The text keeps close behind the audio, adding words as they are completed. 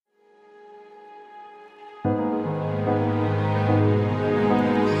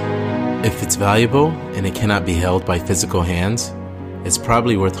If it's valuable and it cannot be held by physical hands, it's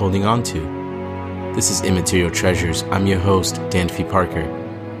probably worth holding on to. This is Immaterial Treasures. I'm your host, Danfy Parker.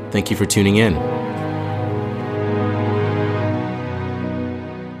 Thank you for tuning in.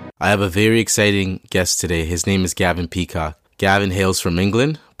 I have a very exciting guest today. His name is Gavin Peacock. Gavin hails from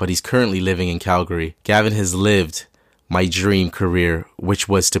England, but he's currently living in Calgary. Gavin has lived my dream career, which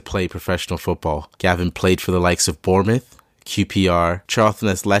was to play professional football. Gavin played for the likes of Bournemouth, QPR, Charlton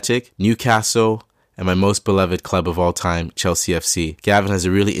Athletic, Newcastle, and my most beloved club of all time, Chelsea FC. Gavin has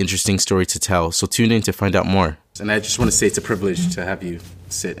a really interesting story to tell, so tune in to find out more. And I just want to say it's a privilege to have you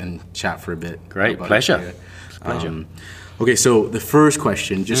sit and chat for a bit. Great, pleasure. Pleasure. Okay, so the first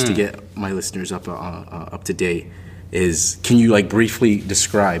question, just to get my listeners up to date, is can you briefly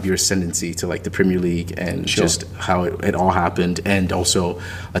describe your ascendancy to the Premier League and just how it all happened, and also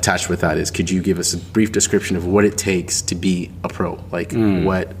attached with that is could you give us a brief description of what it takes to be a pro,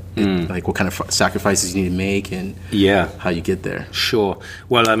 what kind of sacrifices you need to make and how you get there? Sure.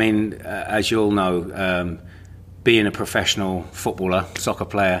 Well, I mean, as you all know, being a professional footballer, soccer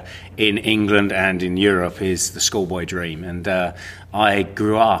player in England and in Europe is the schoolboy dream. And I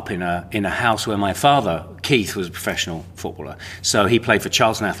grew up in a house where my father, Keith, was a professional footballer. So he played for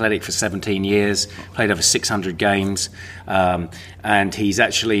Charlton Athletic for 17 years, played over 600 games, and he's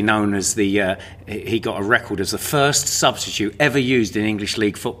actually known as he got a record as the first substitute ever used in English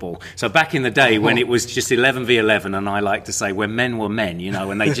League football. So back in the day when it was just 11v11, and I like to say when men were men,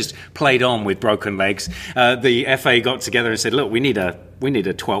 and they just played on with broken legs, the FA got together and said, look, we need a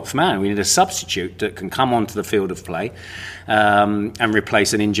 12th man. We need a substitute that can come onto the field of play and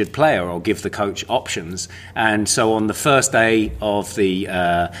replace an injured player or give the coach options. And so on the first day of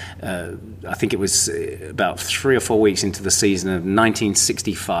I think it was about 3 or 4 weeks into the season of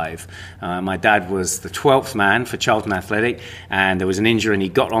 1965, my dad was the 12th man for Charlton Athletic, and there was an injury and he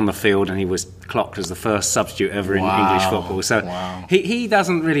got on the field and he was clocked as the first substitute ever in English football. So he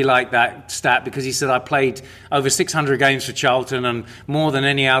doesn't really like that stat because he said, I played over 600 games for Charlton and more than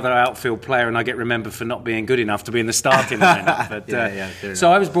any other outfield player, and I get remembered for not being good enough to be in the starting lineup. But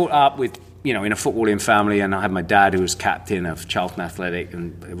so I was brought up with, in a footballing family, and I had my dad who was captain of Charlton Athletic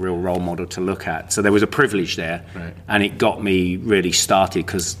and a real role model to look at. So there was a privilege there, and it got me really started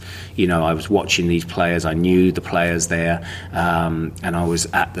because, I was watching these players, I knew the players there, and I was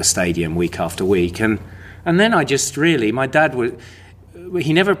at the stadium week after week. And then I just really, my dad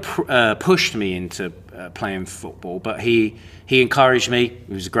he never pushed me into playing football, but he encouraged me.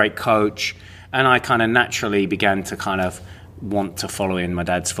 He was a great coach, and I kind of naturally began to kind of want to follow in my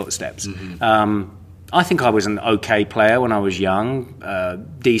dad's footsteps. I think I was an okay player when I was young,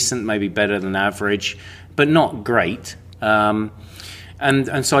 decent, maybe better than average, but not great. And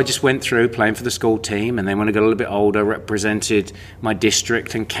so I just went through playing for the school team, and then when I got a little bit older, represented my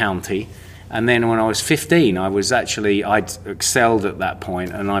district and county. And then when I was 15, I'd excelled at that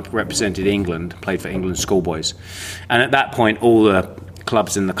point, and I represented England, played for England schoolboys. And at that point, all the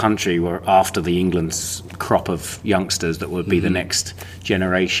clubs in the country were after the England's crop of youngsters that would be the next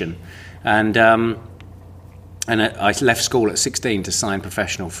generation. And I left school at 16 to sign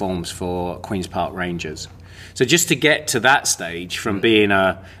professional forms for Queen's Park Rangers. So just to get to that stage, from being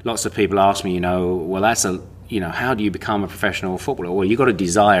lots of people ask me, well, that's how do you become a professional footballer? Well, you've got to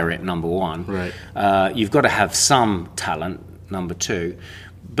desire it, number one. Right. You've got to have some talent, number two.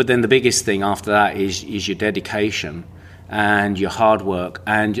 But then the biggest thing after that is your dedication and your hard work,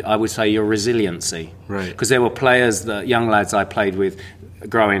 and I would say your resiliency. Right. Because there were young lads I played with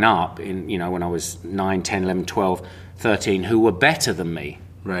growing up, when I was 9, 10, 11, 12, 13, who were better than me.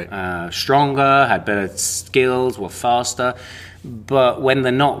 Right. Stronger, had better skills, were faster. But when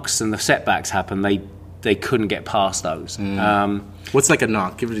the knocks and the setbacks happened, they couldn't get past those. What's a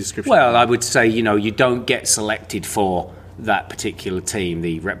knock? Give a description. Well, I would say, you don't get selected for that particular team,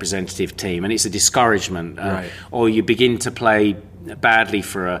 the representative team, and it's a discouragement. Or you begin to play badly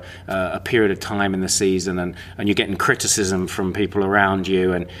for a period of time in the season, and you're getting criticism from people around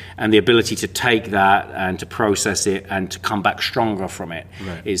you, and the ability to take that and to process it and to come back stronger from it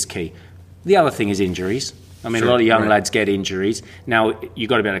is key. The other thing is injuries. I mean, a lot of young lads get injuries. Now, you've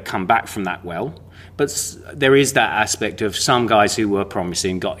got to be able to come back from that well. But there is that aspect of some guys who were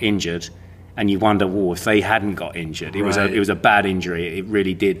promising got injured, and you wonder, if they hadn't got injured, it was a bad injury. It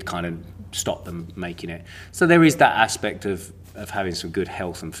really did kind of stop them making it. So there is that aspect of having some good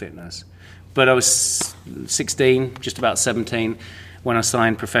health and fitness. But I was 16, just about 17, when I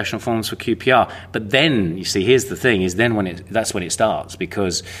signed professional forms for QPR. But then, you see, here's the thing, that's when it starts,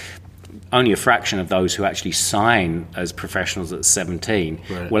 because only a fraction of those who actually sign as professionals at 17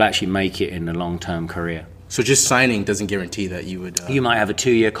 will actually make it in a long-term career. So just signing doesn't guarantee that you would... You might have a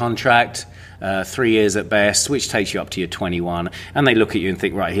 2-year contract, 3 years at best, which takes you up to your 21, and they look at you and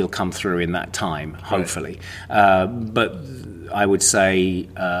think, right, he'll come through in that time, hopefully. Right. But I would say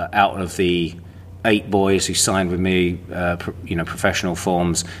out of the 8 boys who signed with me, professional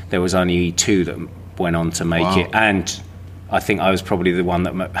forms, there was only 2 that went on to make it, and I think I was probably the one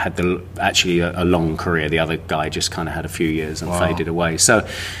that had a long career. The other guy just kind of had a few years and faded away. So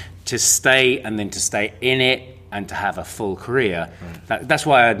to stay and then to stay in it and to have a full career, that's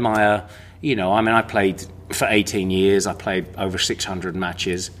why I admire, I played for 18 years, I played over 600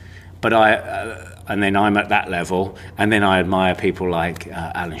 matches, but and then I'm at that level, and then I admire people like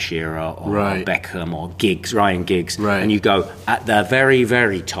Alan Shearer or Beckham or Ryan Giggs, and you go at the very,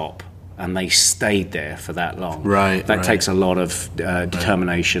 very top, and they stayed there for that long. That takes a lot of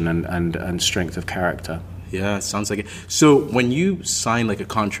determination and strength of character. Yeah, it sounds like it. So when you sign like a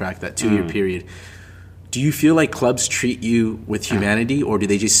contract, that 2-year period, do you feel like clubs treat you with humanity, or do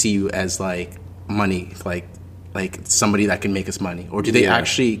they just see you as like money, like somebody that can make us money? Or do they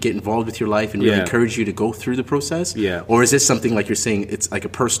actually get involved with your life and really encourage you to go through the process? Or is this something like you're saying, it's like a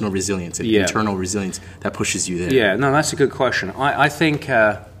personal resilience, an internal resilience that pushes you there? Yeah, no, that's a good question. I think,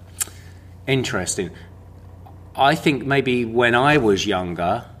 interesting. I think maybe when I was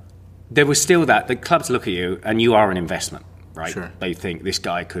younger, there was still that. The clubs look at you and you are an investment, right? Sure. They think this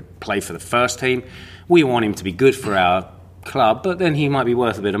guy could play for the first team. We want him to be good for our club, but then he might be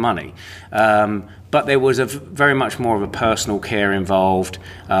worth a bit of money. But there was very much more of a personal care involved.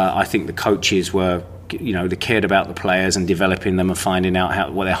 I think the coaches were, they cared about the players and developing them and finding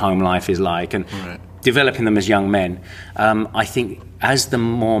out what their home life is like and developing them as young men. I think as the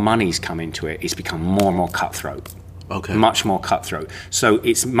more money's come into it, it's become more and more cutthroat. Much more cutthroat. So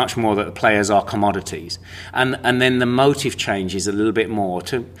it's much more that the players are commodities. And then the motive changes a little bit more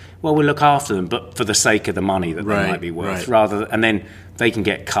to, we'll look after them, but for the sake of the money that they might be worth, and then they can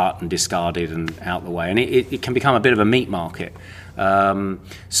get cut and discarded and out the way. And it can become a bit of a meat market.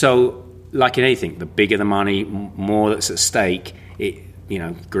 So like in anything, the bigger the money, more that's at stake,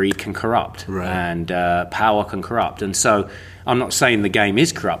 greed can corrupt and power can corrupt. And so I'm not saying the game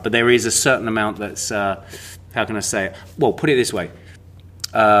is corrupt, but there is a certain amount that's... how can I say it? Well, put it this way.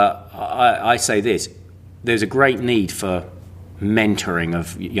 I say this. There's a great need for mentoring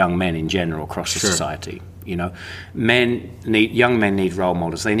of young men in general across the society. Young men need role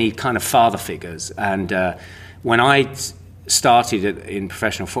models. They need kind of father figures. And when I started in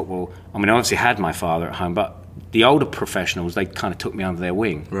professional football, I obviously had my father at home, but the older professionals, they kind of took me under their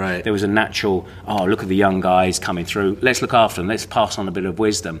wing. There was a natural, look at the young guys coming through. Let's look after them. Let's pass on a bit of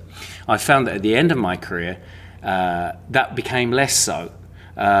wisdom. I found that at the end of my career, that became less so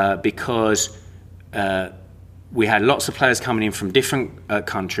because we had lots of players coming in from different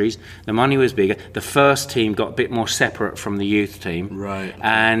countries. The money was bigger. The first team got a bit more separate from the youth team.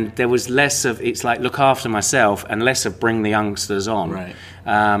 And there was less of, it's like look after myself and less of bring the youngsters on.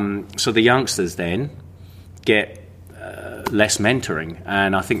 So the youngsters then get less mentoring,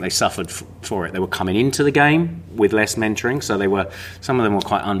 and I think they suffered for it. They were coming into the game with less mentoring, so some of them were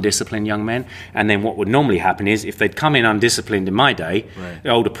quite undisciplined young men. And then what would normally happen is if they'd come in undisciplined in my day, the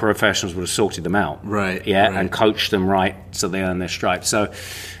older professionals would have sorted them out, and coached them so they earned their stripes. So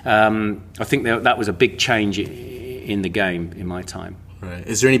I think that was a big change in the game in my time.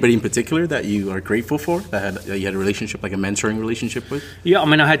 Is there anybody in particular that you are grateful for, that you had a relationship, like a mentoring relationship with? Yeah,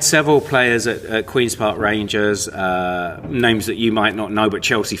 I had several players at Queen's Park Rangers, names that you might not know, but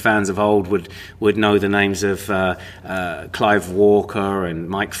Chelsea fans of old would know the names of Clive Walker and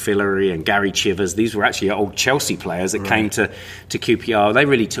Mike Fillery and Gary Chivers. These were actually old Chelsea players that came to QPR. They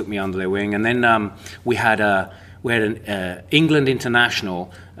really took me under their wing. And then we had an England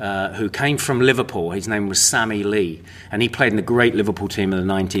international who came from Liverpool. His name was Sammy Lee, and he played in the great Liverpool team in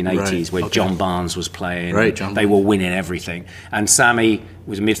the 1980s where John Barnes was playing. They were winning everything. And Sammy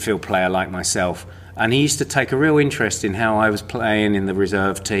was a midfield player like myself, and he used to take a real interest in how I was playing in the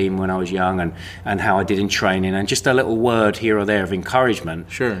reserve team when I was young and how I did in training, and just a little word here or there of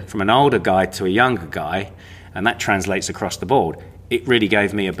encouragement from an older guy to a younger guy, and that translates across the board. It really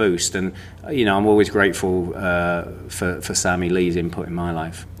gave me a boost, and I'm always grateful for Sammy Lee's input in my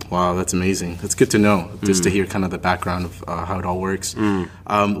life. Wow, that's amazing. That's good to know, just to hear kind of the background of how it all works.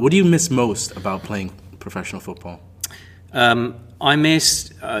 What do you miss most about playing professional football? I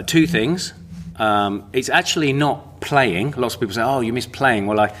miss 2 things. It's actually not playing. Lots of people say, "Oh, you miss playing."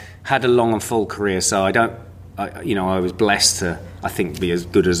 Well, I had a long and full career, so I was blessed to, I think, be as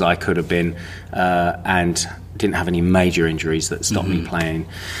good as I could have been, and didn't have any major injuries that stopped me playing.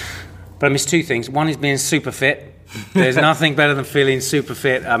 But I miss 2 things. One is being super fit. There's nothing better than feeling super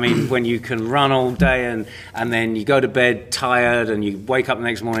fit. I mean, when you can run all day and then you go to bed tired and you wake up the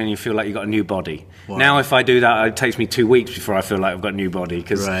next morning and you feel like you've got a new body. Wow. Now, if I do that, it takes me 2 weeks before I feel like I've got a new body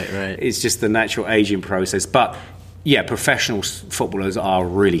because it's just the natural aging process. But yeah, professional footballers are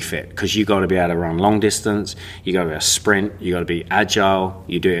really fit because you got to be able to run long distance, you got to be able to sprint, you got to be agile,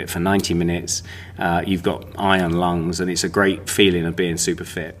 you do it for 90 minutes, you've got iron lungs, and it's a great feeling of being super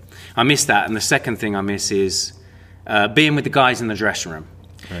fit. I miss that, and the second thing I miss is being with the guys in the dressing room.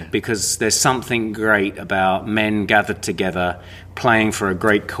 Right. Because there's something great about men gathered together playing for a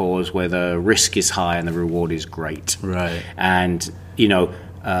great cause where the risk is high and the reward is great. Right. And,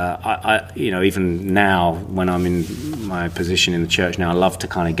 even now when I'm in my position in the church now, I love to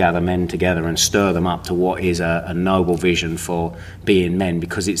kind of gather men together and stir them up to what is a noble vision for being men,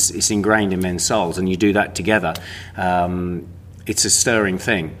 because it's ingrained in men's souls, and you do that together. It's a stirring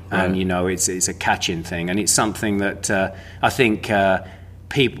thing, and it's a catching thing, and it's something that I think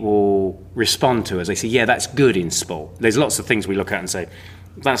people respond to as they say, yeah, that's good in sport. There's lots of things we look at and say,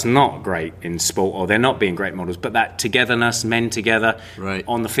 that's not great in sport, or they're not being great models, but that togetherness, men together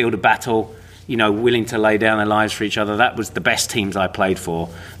on the field of battle, willing to lay down their lives for each other, that was the best teams I played for.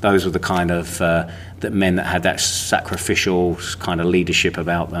 Those were the kind of that men that had that sacrificial kind of leadership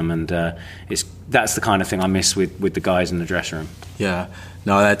about them, and that's the kind of thing I miss with the guys in the dressing room. Yeah,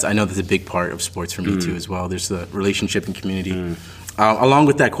 no, I know that's a big part of sports for me too as well. There's the relationship and community. Along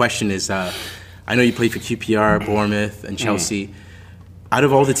with that question is, I know you played for QPR, Bournemouth, and Chelsea. Out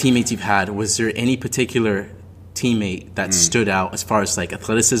of all the teammates you've had, was there any particular teammate that stood out as far as like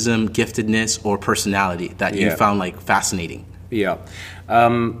athleticism, giftedness, or personality that you found like fascinating? Yeah.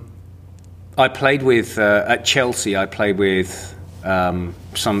 I played with, at Chelsea, I played with a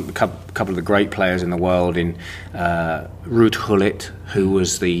couple of the great players in the world, in Ruud Gullit, who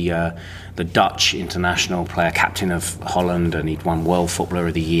was the Dutch international player, captain of Holland, and he'd won World Footballer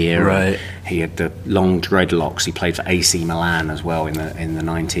of the Year. Right. He had the long dreadlocks. He played for AC Milan as well in the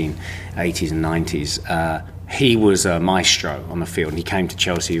 1980s and 90s. He was a maestro on the field, and he came to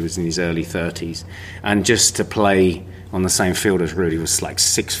Chelsea. He was in his early 30s, and just to play on the same field as Ruud, he was like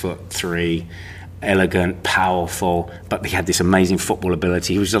 6'3", elegant, powerful, but he had this amazing football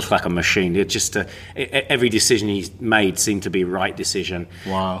ability. He was just like a machine. It just every decision he made seemed to be right decision.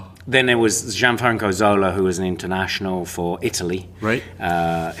 Wow. Then there was Gianfranco Zola, who was an international for Italy. Right.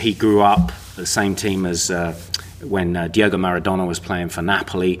 He grew up the same team as when Diego Maradona was playing for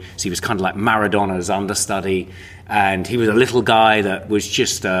Napoli. So he was kind of like Maradona's understudy. And he was a little guy that was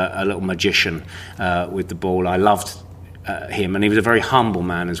just a little magician with the ball. I loved him, and he was a very humble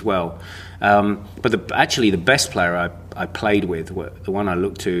man as well. But actually the best player I played with, the one I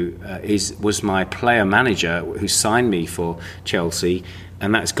looked to, was my player manager who signed me for Chelsea,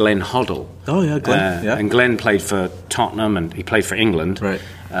 and that's Glenn Hoddle. Oh yeah, Glenn. And Glenn played for Tottenham, and he played for England. Right.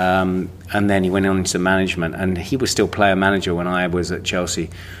 And then he went on into management, and he was still player manager when I was at Chelsea.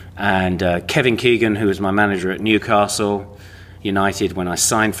 And Kevin Keegan, who was my manager at Newcastle United when I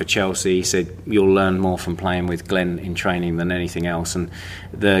signed for Chelsea, he said, you'll learn more from playing with Glenn in training than anything else. And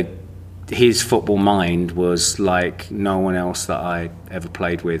his football mind was like no one else that I ever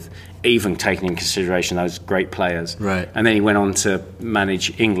played with, even taking in consideration those great players. Right. And then he went on to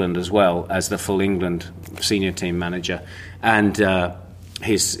manage England as well as the full England senior team manager. And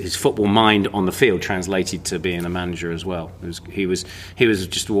his football mind on the field translated to being a manager as well. He was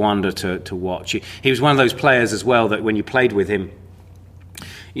just a wonder to watch. He was one of those players as well that when you played with him,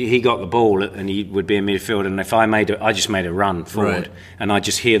 he got the ball and he would be in midfield, and if I just made a run forward, and I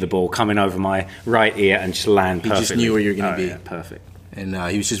just hear the ball coming over my right ear and just land perfectly. He just knew where you were going to be. Yeah, perfect. And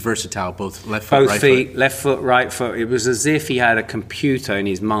he was just versatile, both left foot, both right feet, foot. left foot, right foot. It was as if he had a computer in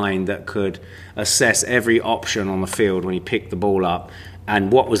his mind that could assess every option on the field when he picked the ball up,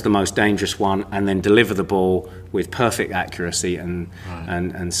 and what was the most dangerous one, and then deliver the ball with perfect accuracy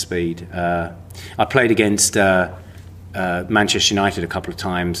and speed. I played against Manchester United a couple of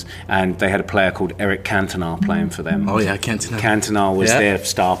times, and they had a player called Eric Cantona playing for them. Oh yeah, Cantona. Cantona was their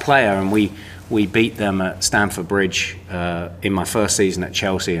star player, and we beat them at Stamford Bridge in my first season at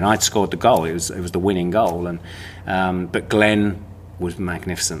Chelsea, and I'd scored the goal. It was the winning goal, and but Glenn was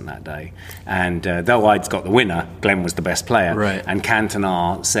magnificent that day. And though I'd got the winner, Glenn was the best player. Right. And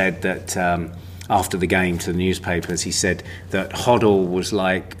Cantona said that after the game to the newspapers, he said that Hoddle was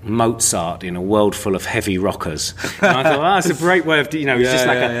like Mozart in a world full of heavy rockers. And I thought, that's a great way of, it's just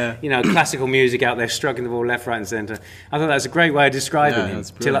like classical music out there, struggling the ball left, right and centre. I thought that was a great way of describing him,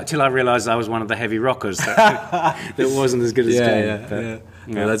 till I realised I was one of the heavy rockers that wasn't as good as Glenn.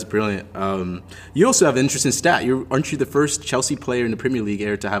 Yeah, that's brilliant. You also have an interesting stat. Aren't you the first Chelsea player in the Premier League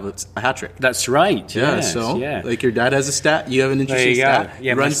era to have a hat trick? That's right. Yeah. Yes, So, yeah. like your dad has a stat. You have an interesting stat.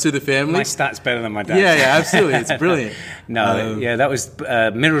 Yeah, it runs through the family. My stat's better than my dad's. Yeah, absolutely. It's brilliant. That was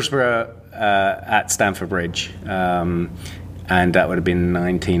Middlesbrough at Stamford Bridge, and that would have been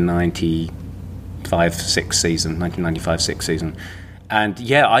 1995-6 season. And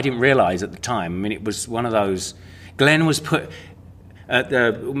yeah, I didn't realise at the time. I mean, it was one of those. Glenn was put.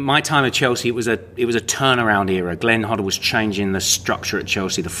 At my time at Chelsea, it was a turnaround era. Glenn Hoddle was changing the structure at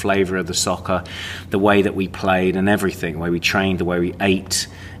Chelsea, the flavour of the soccer, the way that we played and everything, the way we trained, the way we ate,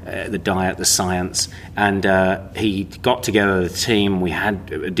 the diet, the science. And he got together the team. We had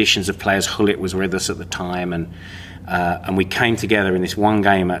additions of players. Hullet was with us at the time, and we came together in this one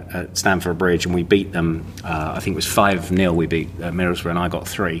game at Stamford Bridge, and we beat them. I think it was 5-0. We beat Middlesbrough, and I got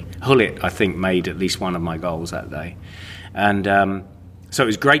 3. Hullet, I think, made at least one of my goals that day, and. So it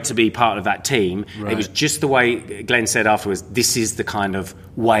was great to be part of that team. Right. It was just the way Glenn said afterwards, this is the kind of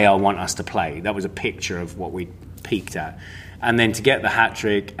way I want us to play. That was a picture of what we peaked at. And then to get the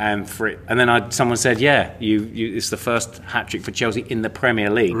hat-trick and then someone said, it's the first hat-trick for Chelsea in the Premier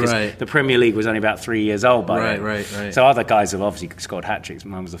League. Right. The Premier League was only about 3 years old by then. Right. So other guys have obviously scored hat-tricks.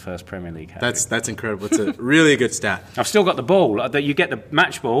 Mine was the first Premier League hat-trick. That's incredible. It's a really good stat. I've still got the ball. You get the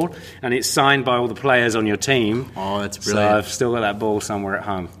match ball, and it's signed by all the players on your team. Oh, that's brilliant. So I've still got that ball somewhere at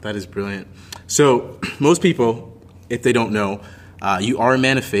home. That is brilliant. So most people, if they don't know, you are a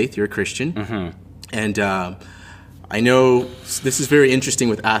man of faith. You're a Christian. Mm-hmm. And I know this is very interesting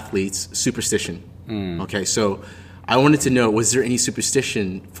with athletes, superstition. Okay, so I wanted to know, was there any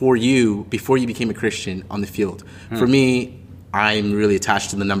superstition for you before you became a Christian on the field? For me, I'm really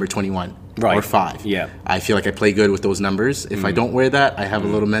attached to the number 21 or 5. Yeah. I feel like I play good with those numbers. If I don't wear that, I have a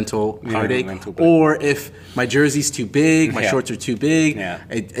little mental heartache. Or if my jersey's too big, my shorts are too big,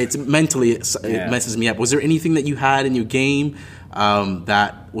 it's mentally, it messes me up. Was there anything that you had in your game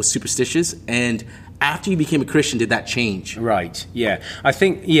that was superstitious? And after you became a Christian, did that change? Right, yeah. I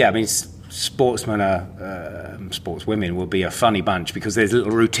think, I mean, sportswomen will be a funny bunch because there's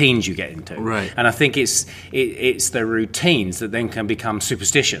little routines you get into. Right. And I think it's the routines that then can become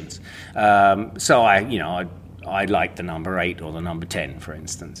superstitions. So I liked the number 8 or the number 10, for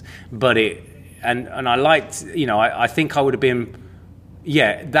instance. But and I liked, I think I would have been,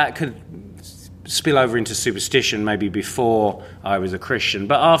 that could spill over into superstition maybe before I was a Christian,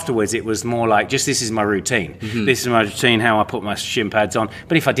 but afterwards it was more like just this is my routine. Mm-hmm. This is my routine, how I put my shin pads on.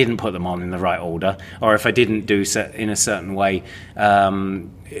 But if I didn't put them on in the right order, or if I didn't do in a certain way,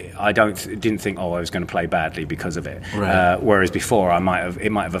 I didn't think I was going to play badly because of it. Right. Whereas before it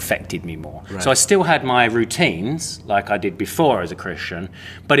might have affected me more. Right. So I still had my routines like I did before as a Christian,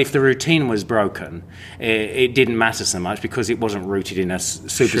 but if the routine was broken, it didn't matter so much because it wasn't rooted in a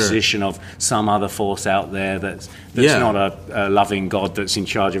superstition of some other force out there that's not a loving God that's in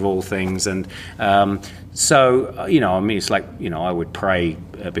charge of all things. And so, I mean, it's like, I would pray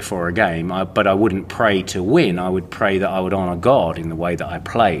before a game, but I wouldn't pray to win. I would pray that I would honour God in the way that I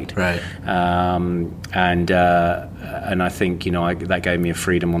played. Right. And I think, that gave me a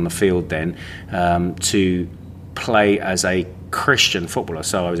freedom on the field then to play as a Christian footballer.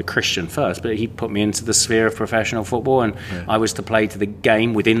 So I was a Christian first, but he put me into the sphere of professional football, and I was to play to the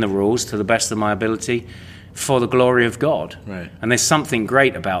game within the rules to the best of my ability for the glory of God. Right. And there's something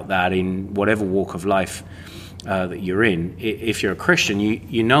great about that in whatever walk of life that you're in. If you're a Christian,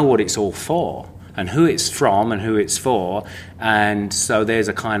 you know what it's all for and who it's from and who it's for. And so there's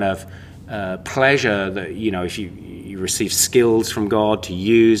a kind of pleasure that, if you receive skills from God to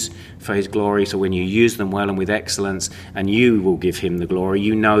use for his glory, so when you use them well and with excellence and you will give him the glory,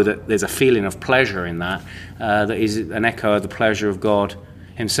 you know that there's a feeling of pleasure in that that is an echo of the pleasure of God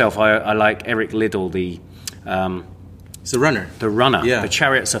himself. I like Eric Liddell, he's the runner. The runner. Yeah. The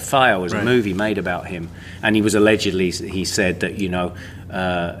Chariots of Fire was a movie made about him, and he was allegedly, he said that he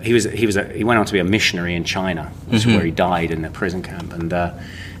went on to be a missionary in China, which is where he died in a prison camp, and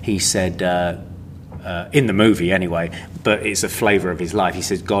he said in the movie anyway, but it's a flavour of his life. He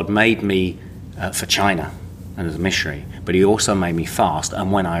said, God made me for China and as a missionary, but he also made me fast,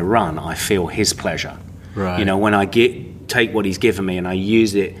 and when I run, I feel his pleasure. Right. When I take what he's given me and I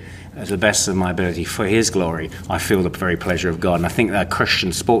use it as the best of my ability for his glory, I feel the very pleasure of God. And I think that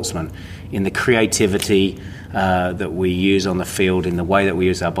Christian sportsmen, in the creativity that we use on the field, in the way that we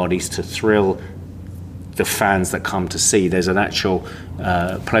use our bodies to thrill the fans that come to see, there's an actual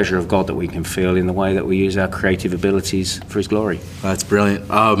pleasure of God that we can feel in the way that we use our creative abilities for his glory. That's brilliant.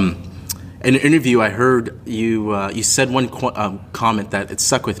 In an interview, I heard you said one comment that it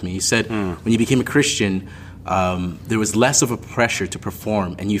stuck with me. You said when you became a Christian, there was less of a pressure to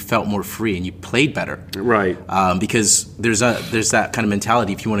perform, and you felt more free, and you played better. Right. Because there's that kind of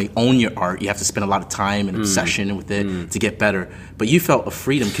mentality. If you want to own your art, you have to spend a lot of time and obsession with it to get better. But you felt a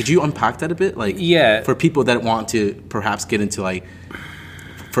freedom. Could you unpack that a bit? Like, for people that want to perhaps get into like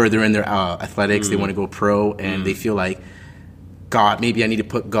further in their athletics, they want to go pro, and they feel like, God, maybe I need to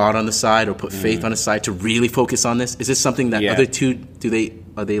put God on the side or put faith on the side to really focus on this. Is this something that other two,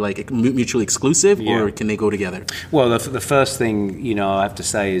 are they like mutually exclusive, or can they go together? Well, the first thing, I have to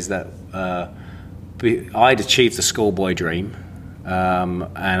say is that I'd achieved the schoolboy dream,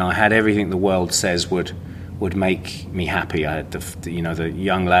 and I had everything the world says would make me happy. I had the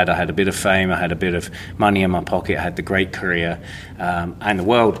young lad, I had a bit of fame, I had a bit of money in my pocket, I had the great career, and the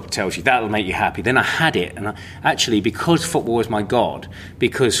world tells you that'll make you happy. Then I had it, and actually, because football was my God,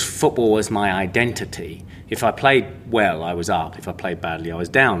 because football was my identity, if I played well, I was up. If I played badly, I was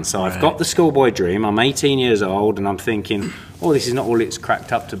down. So I've got the schoolboy dream, I'm 18 years old, and I'm thinking, this is not all it's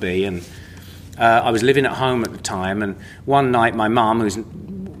cracked up to be. And I was living at home at the time, and one night my mum, who's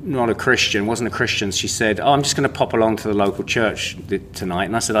not a Christian, wasn't a Christian, she said, I'm just going to pop along to the local church tonight.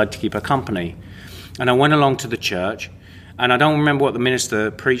 And I said I'd keep her company. And I went along to the church, and I don't remember what the minister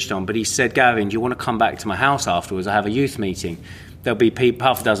preached on, but he said, Gavin, do you want to come back to my house afterwards? I have a youth meeting. There'll be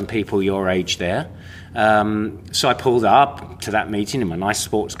half a dozen people your age there. So I pulled up to that meeting in my nice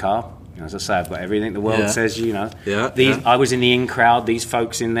sports car. As I say, I've got everything the world says, I was in the in crowd. These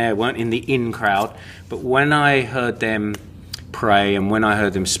folks in there weren't in the in crowd. But when I heard them pray, and when I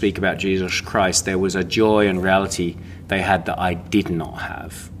heard them speak about Jesus Christ, there was a joy and reality they had that I did not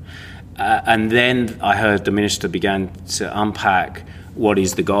have. And then I heard the minister began to unpack what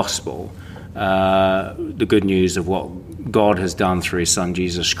is the gospel, the good news of what God has done through his son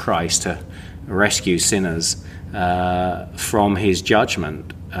Jesus Christ to rescue sinners from his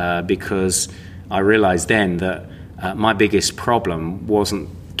judgment, because I realized then that my biggest problem wasn't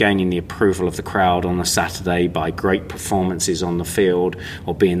gaining the approval of the crowd on a Saturday by great performances on the field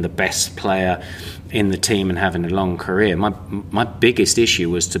or being the best player in the team and having a long career. My biggest issue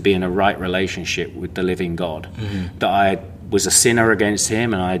was to be in a right relationship with the living God, that I was a sinner against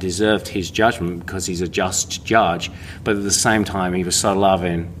him and I deserved his judgment because he's a just judge, but at the same time he was so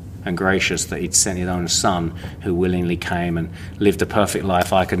loving and gracious that he'd sent his own son, who willingly came and lived a perfect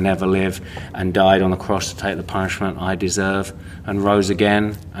life I could never live, and died on the cross to take the punishment I deserve, and rose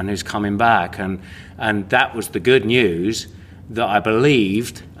again, and who's coming back. And that was the good news that I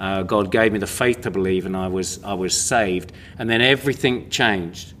believed. God gave me the faith to believe, and I was saved. And then everything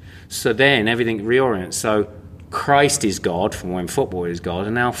changed. So then everything reoriented. So Christ is God from when football is God,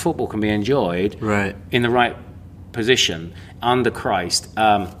 and now football can be enjoyed in the right position under Christ.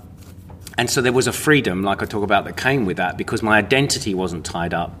 And so there was a freedom, like I talk about, that came with that, because my identity wasn't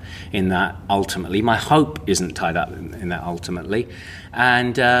tied up in that ultimately. My hope isn't tied up in that ultimately.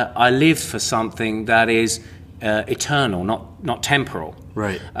 And I lived for something that is eternal, not temporal.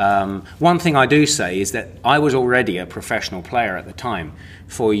 Right. One thing I do say is that I was already a professional player at the time.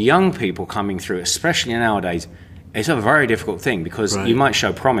 For young people coming through, especially nowadays, it's a very difficult thing, because you might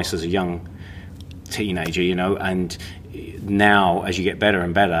show promise as a young teenager, and now as you get better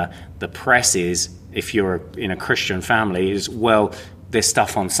and better, the press is, if you're in a Christian family, is, well, there's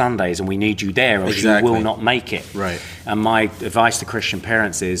stuff on Sundays and we need you there, or you will not make it. Right. And my advice to Christian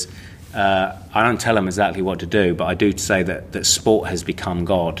parents is, I don't tell them exactly what to do, but I do say that sport has become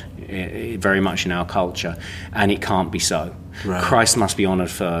God very much in our culture, and it can't be so. Right. Christ must be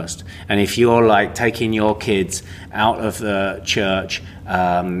honoured first. And if you're like taking your kids out of the church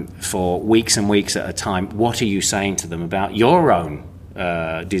for weeks and weeks at a time, what are you saying to them about your own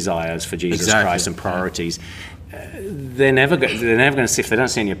desires for Jesus Christ and priorities? They're never going to see, if they don't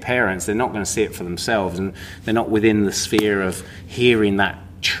see it in your parents, they're not going to see it for themselves, and they're not within the sphere of hearing that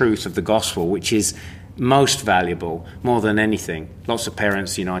truth of the gospel, which is most valuable, more than anything. Lots of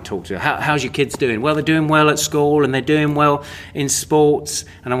parents, I talk to, how's your kids doing? Well, they're doing well at school and they're doing well in sports.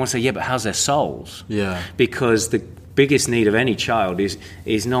 And I want to say, yeah, but how's their souls? Yeah. Because the biggest need of any child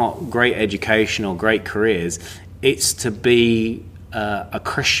is not great education or great careers. It's to be a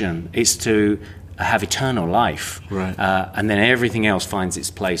Christian. It's to have eternal life. Right. And then everything else finds its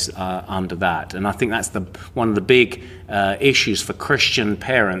place under that. And I think that's one of the big issues for Christian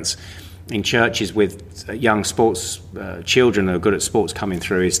parents in churches with young sports children who are good at sports coming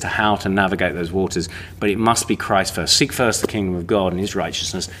through, is to how to navigate those waters. But it must be Christ first. Seek first the kingdom of God and his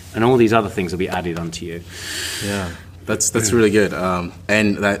righteousness, and all these other things will be added unto you. Yeah, that's really good.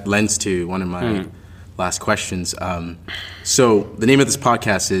 And that lends to one of my last questions. So the name of this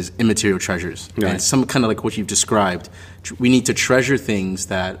podcast is Immaterial Treasures. Right. And some kind of like what you've described, we need to treasure things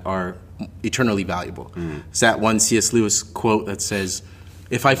that are eternally valuable. It's that one C.S. Lewis quote that says,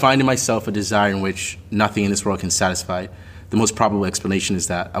 "If I find in myself a desire in which nothing in this world can satisfy, the most probable explanation is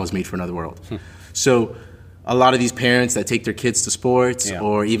that I was made for another world." So a lot of these parents that take their kids to sports,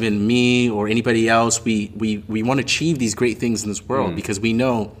 or even me or anybody else, we want to achieve these great things in this world because we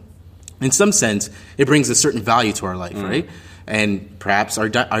know, in some sense, it brings a certain value to our life, right? And perhaps our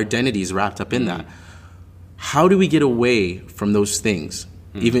identity is wrapped up in that. How do we get away from those things?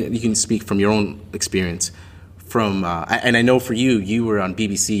 Even you can speak from your own experience. And I know for you, you were on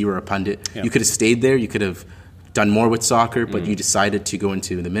BBC, you were a pundit. You could have stayed there, you could have done more with soccer, but you decided to go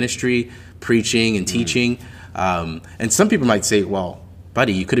into the ministry, preaching and teaching. And some people might say, well,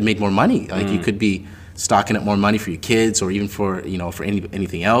 buddy, you could have made more money. Like you could be stocking up more money for your kids, or even for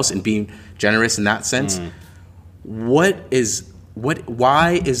anything else, and being generous in that sense. Why is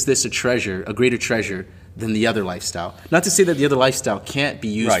this a greater treasure than the other lifestyle? Not to say that the other lifestyle can't be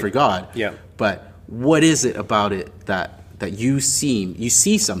used for God, but what is it about it that you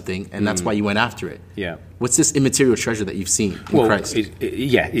see something, and that's why you went after it? What's this immaterial treasure that you've seen in Christ?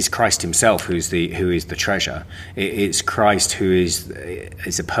 It's Christ himself who is the treasure. It's Christ who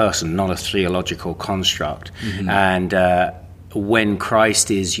is a person, not a theological construct. And when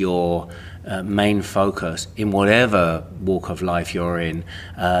Christ is your main focus in whatever walk of life you're in,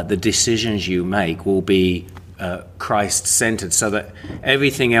 the decisions you make will be Christ-centered, so that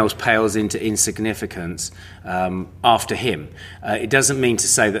everything else pales into insignificance after him. It doesn't mean to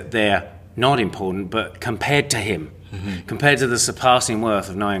say that they're not important, but compared to him, compared to the surpassing worth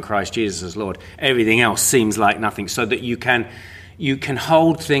of knowing Christ Jesus as Lord, everything else seems like nothing. So that you can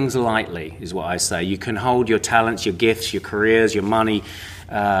hold things lightly, is what I say. You can hold your talents, your gifts, your careers, your money,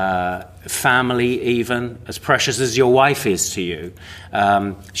 family, even as precious as your wife is to you.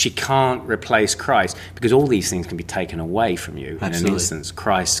 She can't replace Christ, because all these things can be taken away from you in an instance.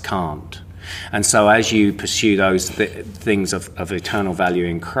 Christ can't. And so as you pursue those things of eternal value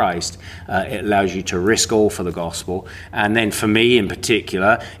in Christ, it allows you to risk all for the gospel. And then for me in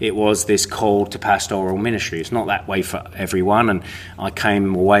particular, it was this call to pastoral ministry. It's not that way for everyone. And I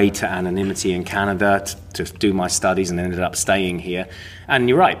came away to anonymity in Canada to do my studies, and ended up staying here. And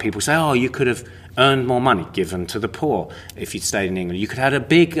you're right, people say, oh, you could have earned more money, given to the poor if you'd stayed in England. You could have had a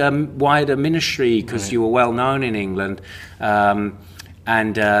big, wider ministry because you were well known in England.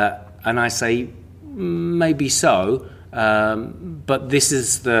 And I say, maybe so, but this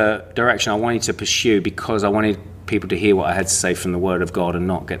is the direction I wanted to pursue, because I wanted people to hear what I had to say from the Word of God and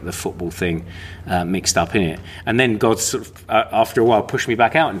not get the football thing mixed up in it. And then God sort of, after a while, pushed me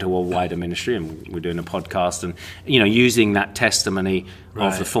back out into a wider ministry, and we're doing a podcast and, using that testimony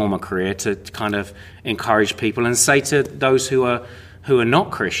of the former career to kind of encourage people and say to those who are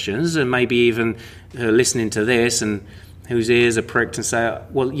not Christians, and maybe even who are listening to this and whose ears are pricked, and say,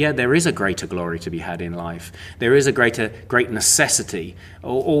 well, yeah, there is a greater glory to be had in life. There is a great necessity.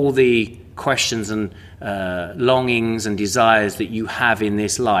 All the questions and longings and desires that you have in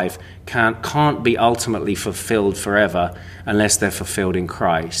this life can't be ultimately fulfilled forever unless they're fulfilled in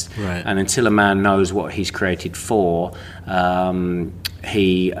Christ. Right. And until a man knows what he's created for,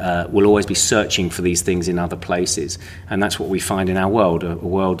 he will always be searching for these things in other places. And that's what we find in our world, a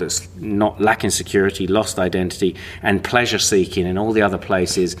world that's not lacking security, lost identity, and pleasure-seeking in all the other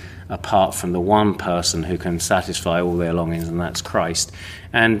places, apart from the one person who can satisfy all their longings, and that's Christ.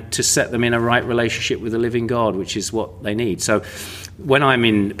 And to set them in a right relationship with the living God, which is what they need. So when I'm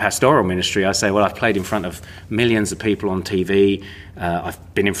in pastoral ministry, I say, well, I've played in front of millions of people on TV.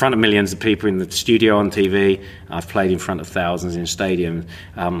 I've been in front of millions of people in the studio on TV. I've played in front of thousands in stadiums.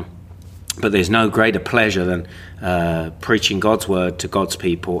 But there's no greater pleasure than preaching God's word to God's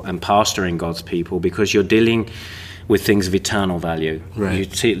people and pastoring God's people, because you're dealing with things of eternal value.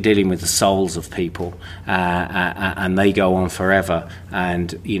 Right. You're dealing with the souls of people, and they go on forever.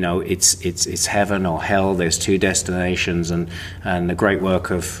 And it's heaven or hell. There's two destinations, and the great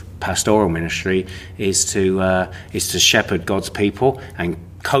work of pastoral ministry is to shepherd God's people and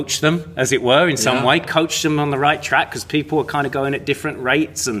coach them, as it were, in some way, coach them on the right track, because people are kind of going at different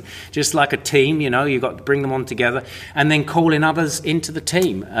rates, and just like a team, you've got to bring them on together, and then calling others into the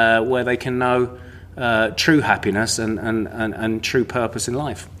team where they can know true happiness and true purpose in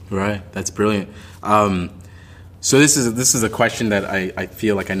life. Right, that's brilliant. So this is a question that I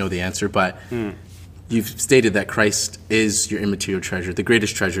feel like I know the answer, but you've stated that Christ is your immaterial treasure, the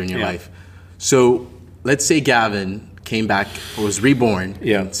greatest treasure in your life. So let's say Gavin came back or was reborn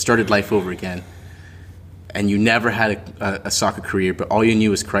and started life over again, and you never had a soccer career, but all you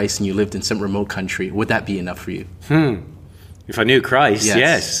knew was Christ, and you lived in some remote country. Would that be enough for you? If I knew Christ,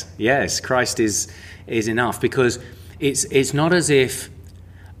 yes, Christ is enough, because it's not as if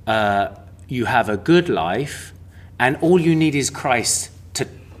you have a good life, and all you need is Christ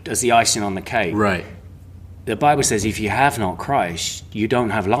as the icing on the cake. Right. The Bible says if you have not Christ, you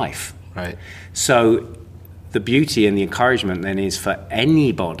don't have life. Right. So the beauty and the encouragement then is for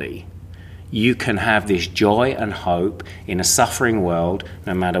anybody, you can have this joy and hope in a suffering world,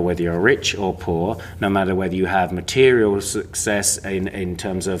 no matter whether you're rich or poor, no matter whether you have material success in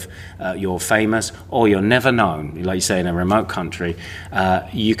terms of you're famous or you're never known, like you say, in a remote country.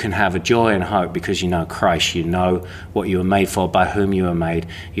 You can have a joy and hope because you know Christ, you know what you were made for, by whom you were made.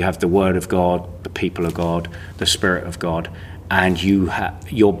 You have the Word of God, the people of God, the Spirit of God, and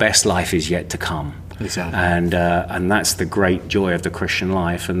your best life is yet to come. Exactly. And that's the great joy of the Christian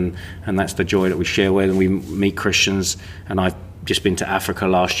life, and that's the joy that we share with, and we meet Christians. And I've just been to Africa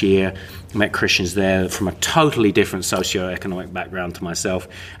last year, met Christians there from a totally different socio-economic background to myself,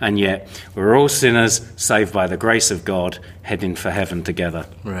 and yet we're all sinners saved by the grace of God, heading for heaven together.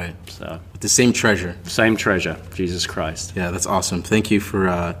 Right. So the same treasure. Same treasure, Jesus Christ. Yeah, that's awesome. Thank you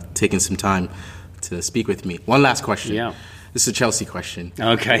for taking some time to speak with me. One last question. Yeah. This is a Chelsea question.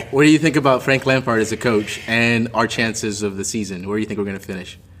 Okay. What do you think about Frank Lampard as a coach and our chances of the season? Where do you think we're going to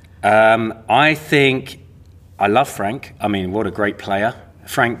finish? I love Frank. I mean, what a great player.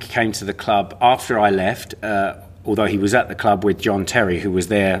 Frank came to the club after I left, although he was at the club with John Terry, who was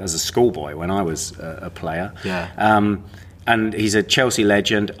there as a schoolboy when I was a player. Yeah. And he's a Chelsea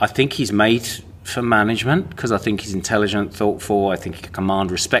legend. I think he's made for management because I think he's intelligent, thoughtful. I think he can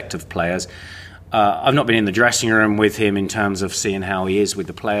command respect of players. I've not been in the dressing room with him in terms of seeing how he is with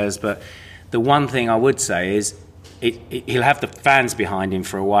the players, but the one thing I would say is he'll have the fans behind him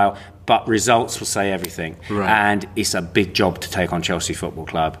for a while, but results will say everything. Right. And it's a big job to take on Chelsea Football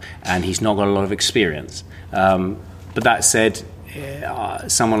Club, and he's not got a lot of experience. But that said,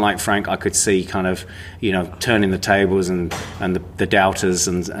 someone like Frank, I could see kind of, turning the tables and the doubters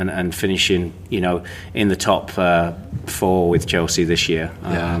and finishing, in the top 4 with Chelsea this year.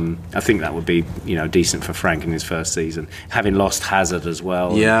 Yeah. I think that would be, decent for Frank in his first season, having lost Hazard as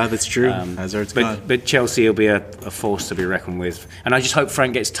well. Yeah, that's true. Hazard's gone. But Chelsea will be a force to be reckoned with, and I just hope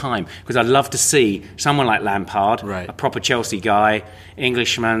Frank gets time, because I'd love to see someone like Lampard, right, a proper Chelsea guy,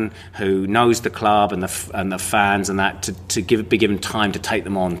 Englishman who knows the club and the fans and that, to be given time to take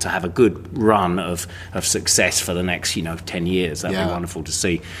them on to have a good run of success for the next 10 years. That'd be wonderful to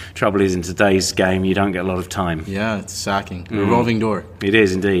see. Trouble is, in today's game, you don't get a lot of time. Yeah, it's sacking. Revolving door. It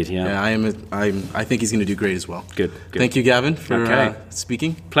is indeed. Yeah. I think he's going to do great as well. Good. Thank you, Gavin, for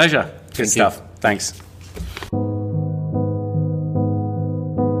speaking. Pleasure. Good stuff. Thanks.